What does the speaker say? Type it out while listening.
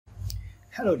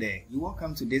Hello there, you're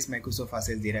welcome to this Microsoft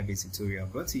Access database tutorial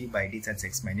brought to you by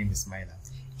DataText. My name is Myla.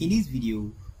 In this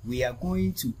video, we are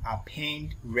going to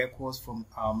append records from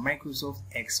our Microsoft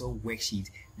Excel worksheet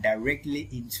directly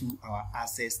into our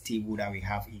Access table that we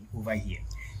have over here.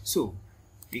 So,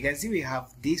 you can see we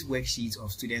have this worksheet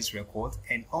of students' records,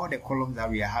 and all the columns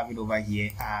that we are having over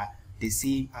here are the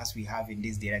same as we have in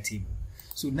this data table.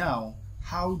 So now,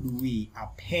 how do we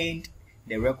append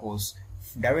the records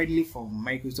directly from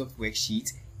Microsoft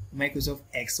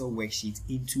Excel worksheet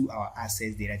into our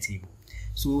Access data table?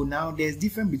 So now there's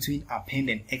difference between append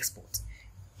and export.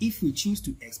 If we choose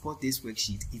to export this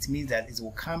worksheet, it means that it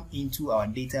will come into our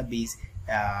database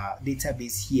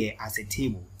here as a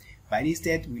table. But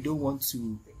instead, we don't want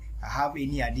to have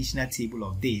any additional table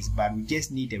of this, but we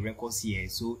just need the records here.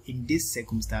 So in this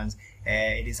circumstance,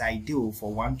 it is ideal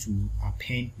for one to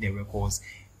append the records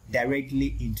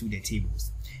directly into the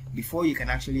tables. Before you can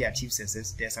actually achieve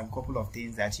success, there's some couple of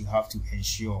things that you have to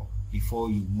ensure before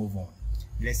you move on.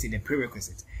 Let's say the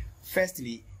prerequisites.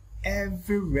 Firstly,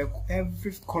 every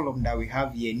column that we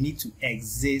have here need to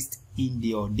exist in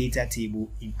your data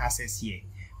table in Access here.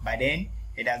 But then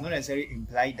it does not necessarily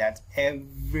imply that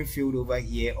every field over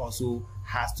here also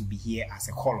has to be here as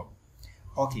a column.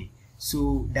 Okay,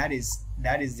 so that is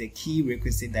the key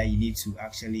requisite that you need to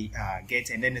actually get.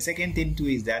 And then the second thing too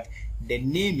is that the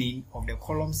naming of the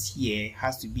columns here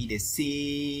has to be the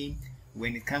same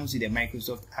when it comes to the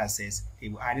Microsoft Access.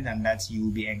 Other than that, you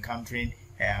will be encountering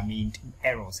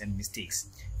errors and mistakes.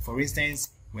 For instance,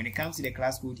 when it comes to the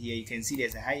class code here, you can see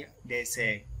there's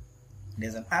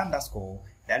an underscore.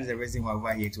 That is the reason why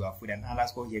over here to have put an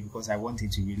underscore here, because I want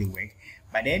it to really work.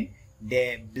 But then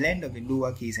the blend of the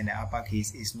lowercase and the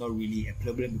uppercase is not really a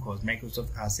problem because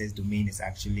Microsoft Access domain is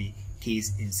actually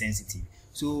case insensitive.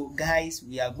 So guys,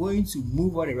 we are going to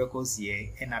move all the records here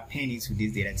and append it to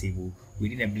this data table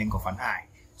within a blink of an eye.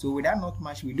 So without not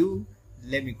much we do,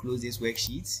 let me close this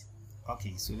worksheet.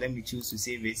 Okay, so let me choose to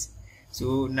save it.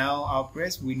 So now I'll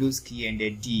press Windows key and the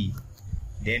D.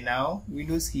 Then now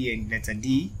Windows key and letter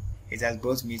D. It has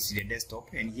brought me to the desktop,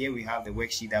 and here we have the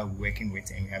worksheet that we're working with,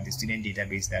 and we have the student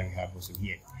database that we have also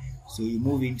here. So you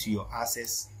move into your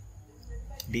Access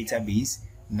database.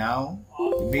 Now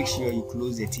make sure you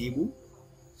close the table.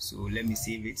 So let me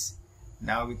save it.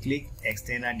 Now we click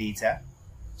external data.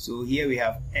 So here we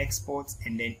have export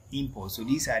and then import. So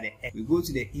these are we go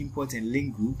to the import and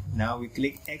link group. Now we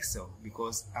click Excel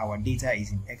because our data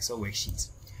is in Excel worksheet.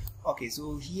 Okay,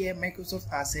 so here Microsoft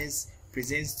Access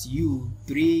presents to you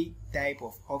three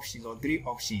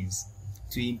options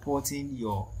to importing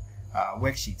your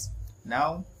worksheet.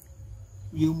 Now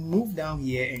you move down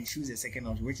here and choose the second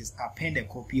option, which is append a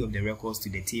copy of the records to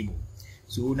the table.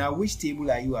 So now, which table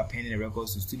are you appending the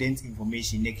records to? Student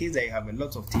information. In the case that you have a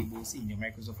lot of tables in your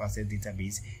Microsoft Access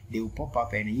database, they will pop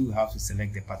up and you have to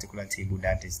select the particular table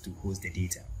that is to host the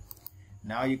data.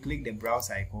 Now you click the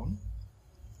browse icon.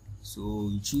 So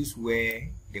you choose where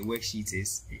the worksheet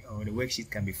is, or the worksheet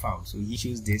can be found. So you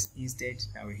choose this instead.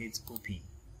 Now we hit open.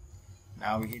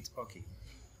 Now we hit OK.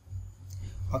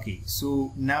 Okay,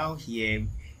 so now here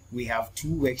we have two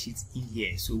worksheets in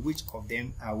here. So which of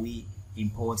them are we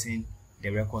importing the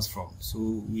records from?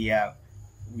 So we are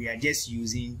just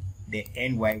using the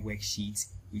NY worksheet.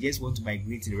 We just want to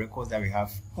migrate the records that we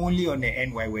have only on the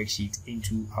NY worksheet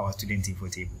into our student info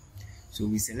table. So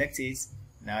we select it.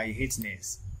 Now you hit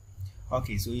next.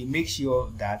 Okay, so you make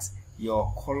sure that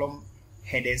your column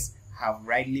headers have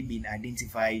rightly been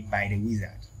identified by the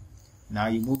wizard. Now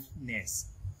you move next.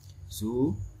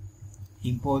 So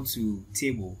import to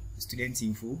table student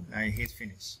info. Now you hit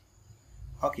finish.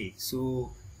 Okay,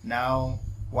 so now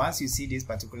once you see this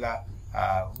particular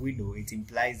window, it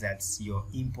implies that your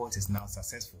import is now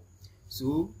successful.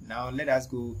 So now let us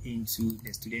go into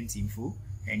the student info,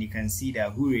 and you can see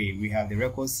that hooray, we have the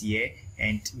records here,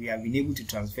 and we have been able to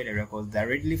transfer the records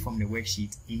directly from the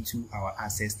worksheet into our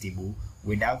Access table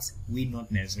without we not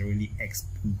necessarily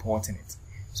importing it.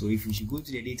 So if you should go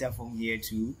to the data form here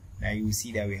too, now you will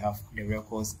see that we have the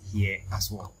records here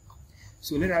as well.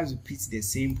 So let us repeat the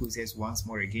same process once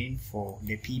more again for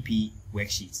the PP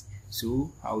worksheet.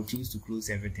 So I'll choose to close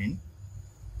everything.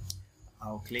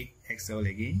 I'll click Excel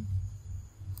again,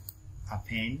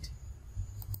 append,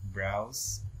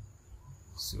 browse.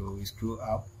 So we scroll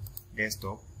up,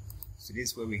 desktop. So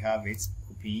this is where we have it,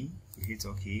 open. We hit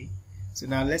OK. So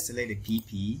now let's select the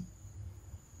PP.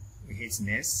 We hit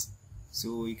next.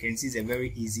 So you can see it's a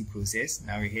very easy process.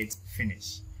 Now we hit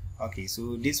finish. Okay,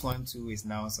 so this one too is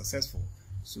now successful.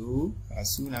 So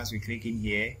as soon as we click in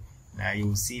here, now you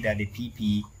will see that the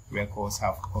PP records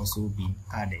have also been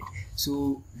added.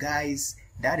 So guys,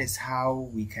 that is how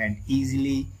we can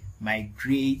easily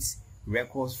migrate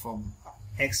records from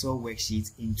Excel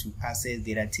worksheets into Access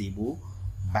data table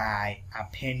by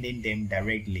appending them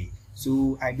directly.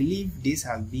 So I believe this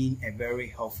has been a very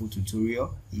helpful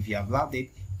tutorial. If you have loved it,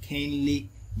 kindly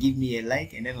give me a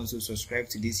like and then also subscribe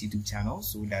to this YouTube channel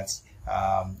so that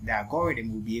the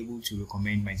algorithm will be able to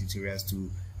recommend my tutorials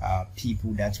to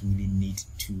people that really need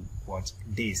to watch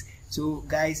this. So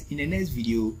guys, in the next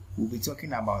video we'll be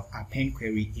talking about append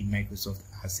query in Microsoft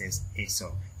Access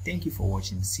Excel. Thank you for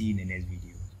watching. See you in the next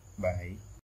video. Bye.